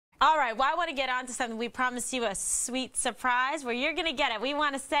All right, well, I want to get on to something. We promised you a sweet surprise where you're going to get it. We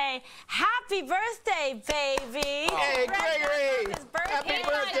want to say happy birthday, baby. Hey, Gregory. Happy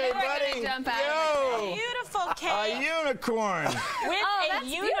birthday, buddy. Yo. Beautiful cake. A unicorn. With a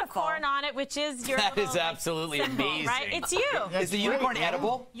unicorn on it, which is your That is absolutely symbol, amazing. Right? It's you. Is the unicorn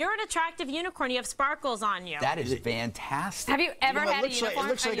edible? You're an attractive unicorn. You have sparkles on you. That is fantastic. Have you ever had a unicorn? It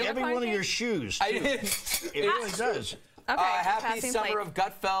looks like every one of your shoes. It really does. Okay, happy summer of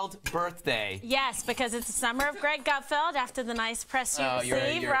Gutfeld birthday. Yes, because it's the summer of Greg Gutfeld after the nice press you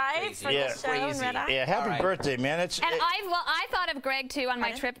received, right? Crazy. For the show in Red Eye. Yeah, happy birthday, man. I thought of Greg too on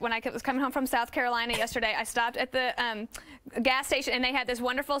my trip when I was coming home from South Carolina yesterday. I stopped at the gas station and they had this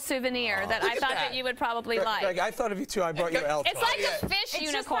wonderful souvenir that I thought that you would probably like. Greg, I thought of you too. I brought you elf. It's like a fish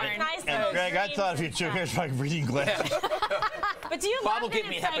unicorn. Just like nice And Greg, I thought of you too. Here's my reading glasses. But do you Bob will love that give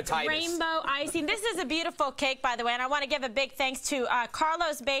me it's like hepatitis. rainbow icing? This is a beautiful cake, by the way, and I want to give a big thanks to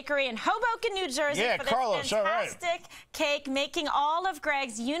Carlos Bakery in Hoboken, New Jersey for this Carlos, fantastic cake, making all of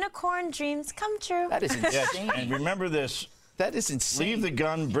Greg's unicorn dreams come true. That is insane. Yes, and remember this. That is insane. Leave the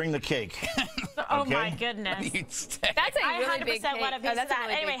gun, bring the cake. Oh, Okay? my goodness. That's a I really 100% big cake. want a piece of that.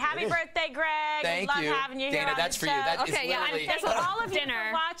 Anyway, happy birthday, Greg. Thank Love you. having you here Dana, on that's the for you. show. That is Okay, yeah, literally... Thanks to all of you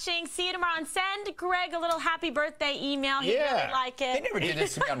for watching. See you tomorrow. And send Greg a little happy birthday email. He'd really like it. They never did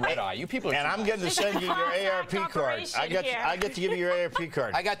this to me on Red Eye. You people are And I'm getting to send you your ARP card. operation I get to give you your ARP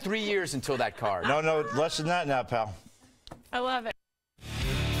card. I got 3 years until that card. No, less than that now, pal. I love it.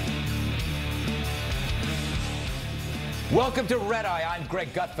 Welcome to Red Eye. I'm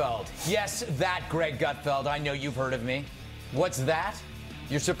Greg Gutfeld. Yes, that Greg Gutfeld. I know you've heard of me. What's that?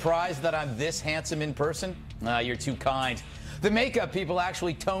 You're surprised that I'm this handsome in person? You're too kind. The makeup people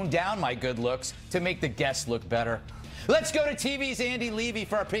actually toned down my good looks to make the guests look better. Let's go to TV's Andy Levy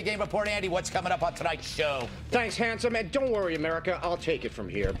for our pregame report. Andy, what's coming up on tonight's show? Thanks, handsome, and don't worry, America, I'll take it from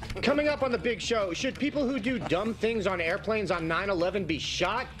here. Coming up on the big show, should people who do dumb things on airplanes on 9/11 be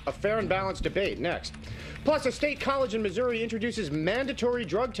shot? A fair and balanced debate next. Plus, a state college in Missouri introduces mandatory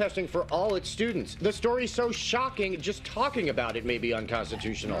drug testing for all its students. The story's so shocking, just talking about it may be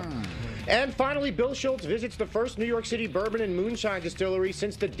unconstitutional. And finally, Bill Schultz visits the first New York City bourbon and moonshine distillery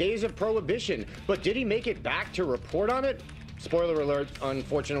since the days of Prohibition. But did he make it back to report on it? Spoiler alert,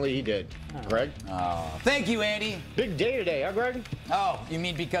 unfortunately he did. Greg? Thank you, Andy. Big day today, huh, Greg? Oh, you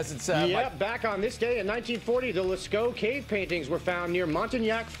mean because it's... Yep, back on this day in 1940, the Lascaux cave paintings were found near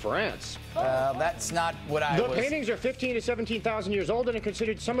Montignac, France. That's not what I The was... paintings are 15 to 17,000 years old and are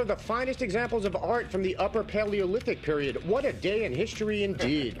considered some of the finest examples of art from the Upper Paleolithic period. What a day in history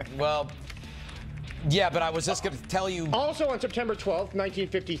indeed. Well... Yeah, but I was just going to tell you... Also on September 12th,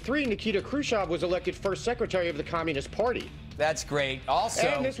 1953, Nikita Khrushchev was elected first secretary of the Communist Party. That's great. Also...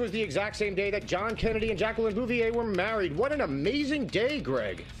 And this was the exact same day that John Kennedy and Jacqueline Bouvier were married. What an amazing day,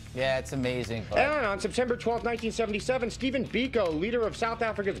 Greg. Yeah, it's amazing. But... And on September 12, 1977, Stephen Biko, leader of South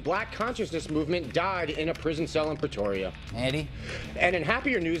Africa's Black Consciousness Movement, died in a prison cell in Pretoria. Andy? And in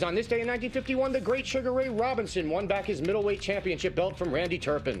happier news, on this day in 1951, the great Sugar Ray Robinson won back his middleweight championship belt from Randy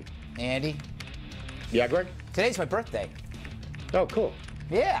Turpin. Andy? Yeah, Greg? Today's my birthday. Oh, cool.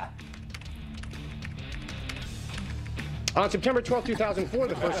 Yeah. On September 12, 2004,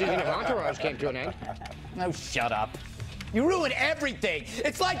 the first season of Entourage came to an end. Oh, shut up. You ruin everything.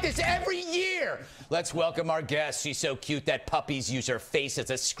 It's like this every year. Let's welcome our guest. She's so cute that puppies use her face as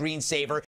a screensaver